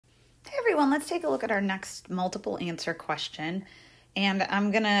everyone, let's take a look at our next multiple answer question. And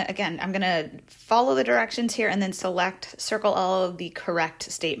I'm gonna follow the directions here and then circle all of the correct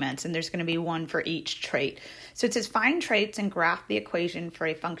statements. And there's gonna be one for each trait. So it says find traits and graph the equation for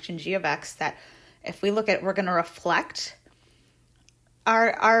a function g of x that if we look at, we're gonna reflect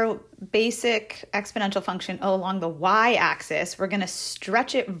our basic exponential function along the y-axis. We're gonna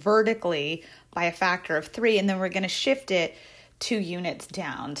stretch it vertically by a factor of 3, and then we're gonna shift it 2 units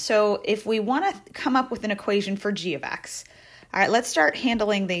down. So if we want to come up with an equation for g of x, all right, let's start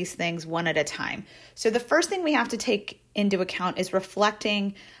handling these things one at a time. So the first thing we have to take into account is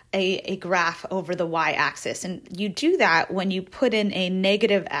reflecting a graph over the y-axis. And you do that when you put in a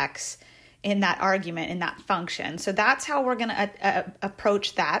negative x in that argument, in that function. So that's how we're going to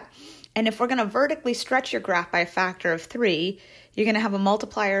approach that. And if we're going to vertically stretch your graph by a factor of 3, you're going to have a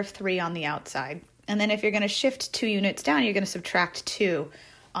multiplier of 3 on the outside. And then if you're going to shift 2 units down, you're going to subtract 2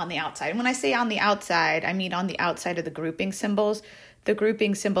 on the outside. And when I say on the outside, I mean on the outside of the grouping symbols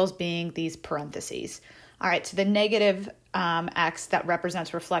being these parentheses. All right, so the negative x that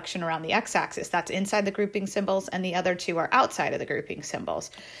represents reflection around the x-axis, that's inside the grouping symbols, and the other 2 are outside of the grouping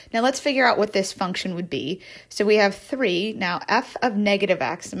symbols. Now let's figure out what this function would be. So we have 3. Now f of negative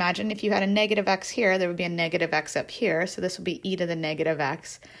x, imagine if you had a negative x here, there would be a negative x up here. So this will be e to the negative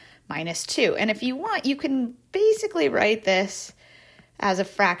x minus 2. And if you want, you can basically write this as a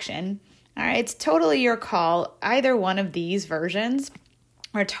fraction. All right, it's totally your call. Either one of these versions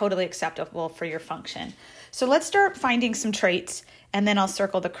are totally acceptable for your function. So let's start finding some traits, and then I'll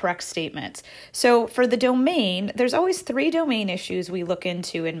circle the correct statements. So for the domain, there's always 3 domain issues we look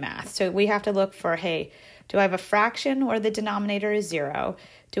into in math. So we have to look for, hey, do I have a fraction where the denominator is 0?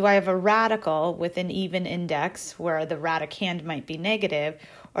 Do I have a radical with an even index where the radicand might be negative?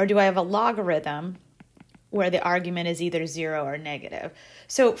 Or do I have a logarithm where the argument is either 0 or negative?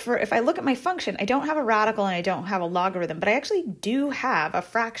 So if I look at my function, I don't have a radical and I don't have a logarithm, but I actually do have a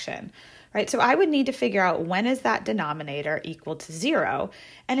fraction, right? So I would need to figure out when is that denominator equal to 0.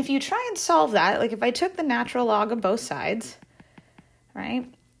 And if you try and solve that, like if I took the natural log of both sides, right,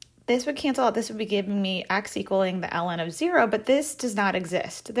 this would cancel out. This would be giving me x equaling the ln of 0, but this does not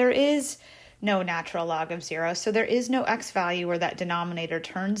exist. There is no natural log of 0, so there is no x value where that denominator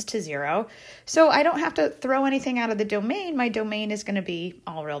turns to 0. So I don't have to throw anything out of the domain. My domain is going to be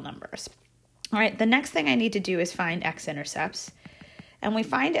all real numbers. All right, the next thing I need to do is find x-intercepts. And we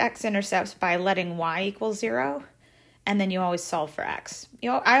find x-intercepts by letting y equal 0, and then you always solve for x.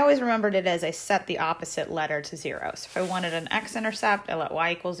 I always remembered it as I set the opposite letter to 0. So if I wanted an x-intercept, I let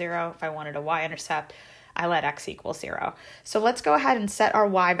y equal 0. If I wanted a y-intercept, I let x equal 0. So let's go ahead and set our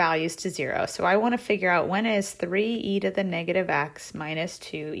y values to 0. So I want to figure out when is 3e to the negative x minus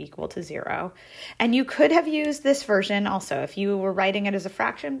 2 equal to 0. And you could have used this version also. If you were writing it as a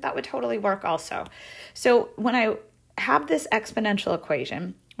fraction, that would totally work also. So when I have this exponential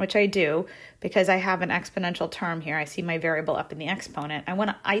equation, which I do because I have an exponential term here, I see my variable up in the exponent, I want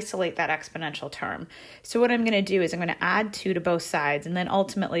to isolate that exponential term. So what I'm going to do is I'm going to add 2 to both sides and then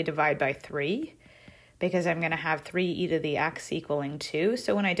ultimately divide by 3. Because I'm going to have 3e to the x equaling 2.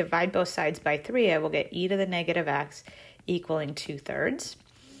 So when I divide both sides by 3, I will get e to the negative x equaling 2/3.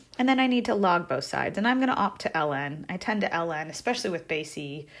 And then I need to log both sides. And I'm going to opt to ln. I tend to ln, especially with base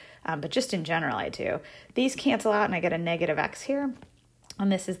e, but just in general I do. These cancel out and I get a negative x here.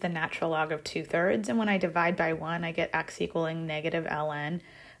 And this is the natural log of 2/3. And when I divide by 1, I get x equaling negative ln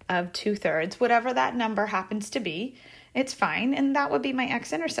of 2/3. Whatever that number happens to be, it's fine, and that would be my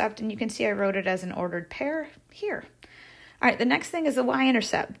x-intercept, and you can see I wrote it as an ordered pair here. All right, the next thing is the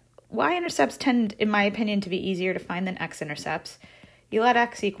y-intercept. Y-intercepts tend, in my opinion, to be easier to find than x-intercepts. You let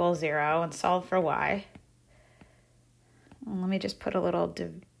x equal 0 and solve for y. Let me just put a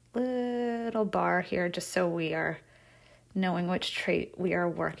little bar here just so we are knowing which trait we are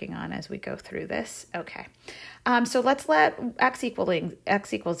working on as we go through this. Okay, so let's let x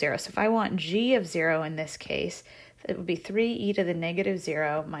equals 0. So if I want g of 0 in this case, it would be 3e to the negative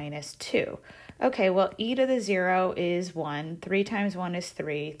 0 minus 2. Okay, well, e to the 0 is 1. 3 times 1 is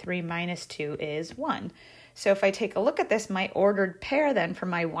 3. 3 minus 2 is 1. So if I take a look at this, my ordered pair then for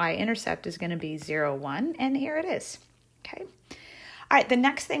my y-intercept is going to be 0, 1, and here it is. Okay. All right, the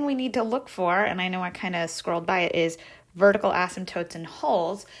next thing we need to look for, and I know I kind of scrolled by it, is vertical asymptotes and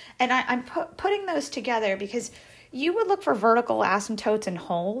holes. And I'm putting those together because you would look for vertical asymptotes and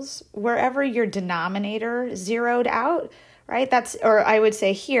holes wherever your denominator zeroed out, right? Or I would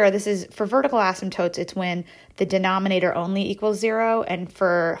say here, this is for vertical asymptotes, it's when the denominator only equals 0. And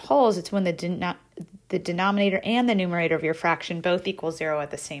for holes, it's when the denominator and the numerator of your fraction both equal 0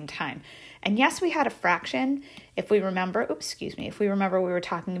 at the same time. And yes, we had a fraction, if we remember, if we remember we were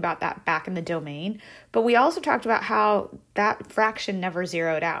talking about that back in the domain, but we also talked about how that fraction never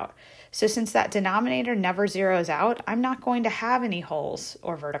zeroed out. So since that denominator never zeroes out, I'm not going to have any holes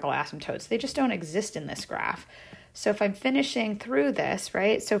or vertical asymptotes. They just don't exist in this graph. So if I'm finishing through this,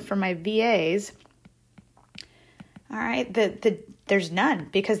 right, so for my VAs, all right, there's none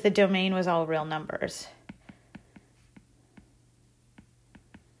because the domain was all real numbers.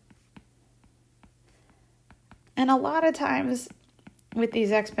 And a lot of times with these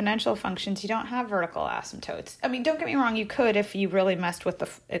exponential functions, you don't have vertical asymptotes. I mean, don't get me wrong, you could if you really messed with the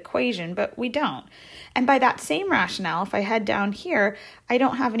equation, but we don't. And by that same rationale, if I head down here, I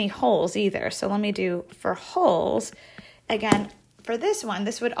don't have any holes either. So let me do for holes, again, for this one,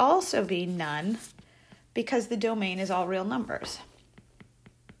 this would also be none because the domain is all real numbers.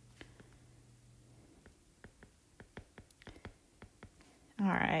 All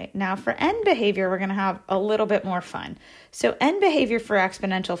right, now for end behavior, we're going to have a little bit more fun. So end behavior for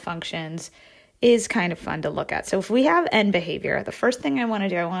exponential functions is kind of fun to look at. So if we have end behavior, the first thing I want to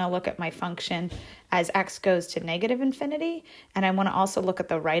do, I want to look at my function as x goes to negative infinity, and I want to also look at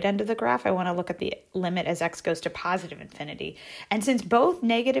the right end of the graph. I want to look at the limit as x goes to positive infinity. And since both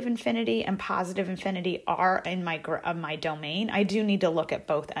negative infinity and positive infinity are in my domain, I do need to look at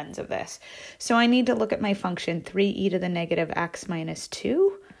both ends of this. So I need to look at my function 3e to the negative x minus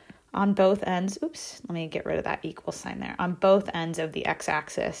 2 on both ends. Oops, let me get rid of that equal sign there. On both ends of the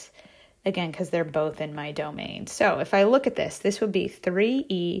x-axis. Again, because they're both in my domain. So if I look at this, this would be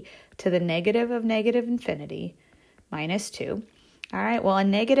 3e to the negative of negative infinity minus 2. All right, well, a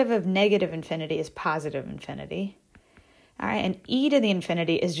negative of negative infinity is positive infinity. All right, and e to the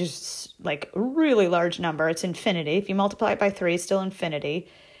infinity is just like a really large number. It's infinity. If you multiply it by 3, it's still infinity.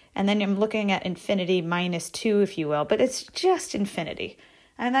 And then I'm looking at infinity minus 2, if you will, but it's just infinity.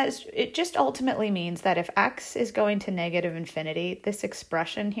 And it just ultimately means that if x is going to negative infinity, this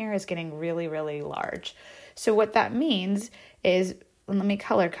expression here is getting really, really large. So what that means is, let me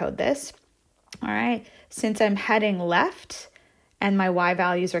color code this. All right, since I'm heading left and my y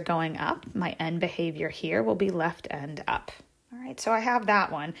values are going up, my end behavior here will be left end up. All right, so I have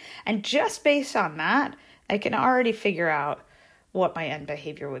that one. And just based on that, I can already figure out what my end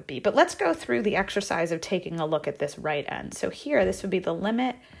behavior would be. But let's go through the exercise of taking a look at this right end. So here, this would be the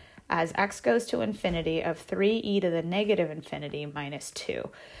limit as x goes to infinity of 3e to the negative infinity minus 2.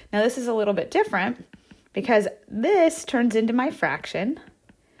 Now this is a little bit different because this turns into my fraction,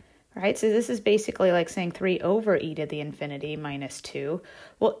 right? So this is basically like saying 3 over e to the infinity minus 2.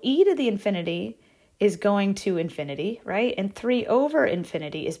 Well, e to the infinity is going to infinity, right? And 3 over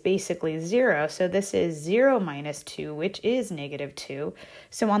infinity is basically 0. So this is 0 minus 2, which is negative 2.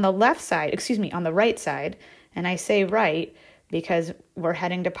 So on the left side, on the right side, and I say right because we're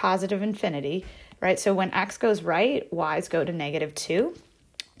heading to positive infinity, right? So when x goes right, y's go to negative 2.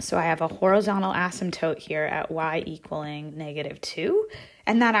 So I have a horizontal asymptote here at y equaling negative 2.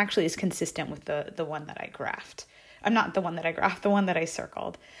 And that actually is consistent with the one that I graphed. Not the one that I graphed, the one that I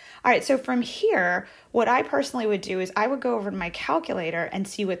circled. All right, so from here, what I personally would do is I would go over to my calculator and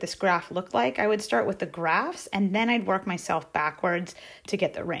see what this graph looked like. I would start with the graphs, and then I'd work myself backwards to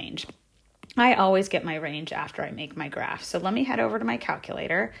get the range. I always get my range after I make my graph. So let me head over to my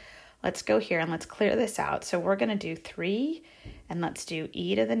calculator. Let's go here and let's clear this out. So we're going to do 3, and let's do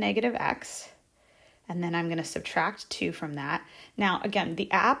e to the negative x. And then I'm going to subtract 2 from that. Now, again, the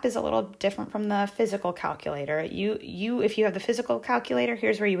app is a little different from the physical calculator. If you have the physical calculator,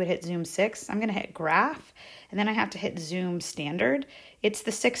 here's where you would hit zoom 6. I'm going to hit graph, and then I have to hit zoom standard. It's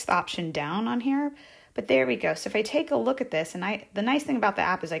the 6th option down on here, but there we go. So if I take a look at this, and the nice thing about the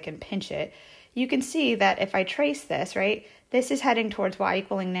app is I can pinch it. You can see that if I trace this, right, this is heading towards y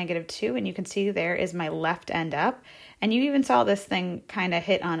equaling negative 2, and you can see there is my left end up. And you even saw this thing kind of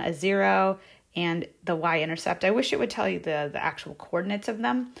hit on a 0 and the y-intercept. I wish it would tell you the actual coordinates of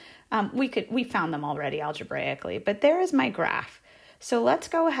them. We found them already algebraically, but there is my graph. So let's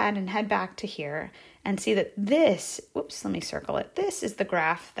go ahead and head back to here and see that this, let me circle it. This is the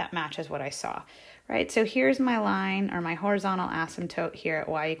graph that matches what I saw, right? So here's my line or my horizontal asymptote here at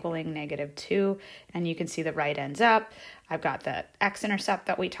y equaling negative 2, and you can see the right ends up. I've got the x-intercept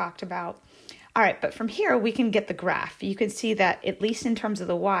that we talked about. All right, but from here, we can get the graph. You can see that, at least in terms of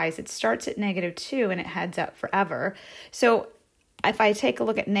the y's, it starts at negative 2 and it heads up forever. So if I take a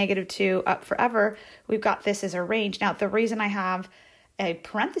look at negative 2 up forever, we've got this as a range. Now, the reason I have a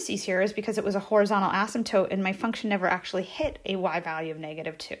parentheses here is because it was a horizontal asymptote and my function never actually hit a y value of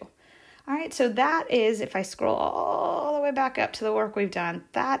negative 2. All right, so that is, if I scroll all the way back up to the work we've done,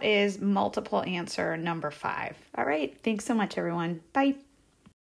 that is multiple answer number 5. All right, thanks so much, everyone. Bye.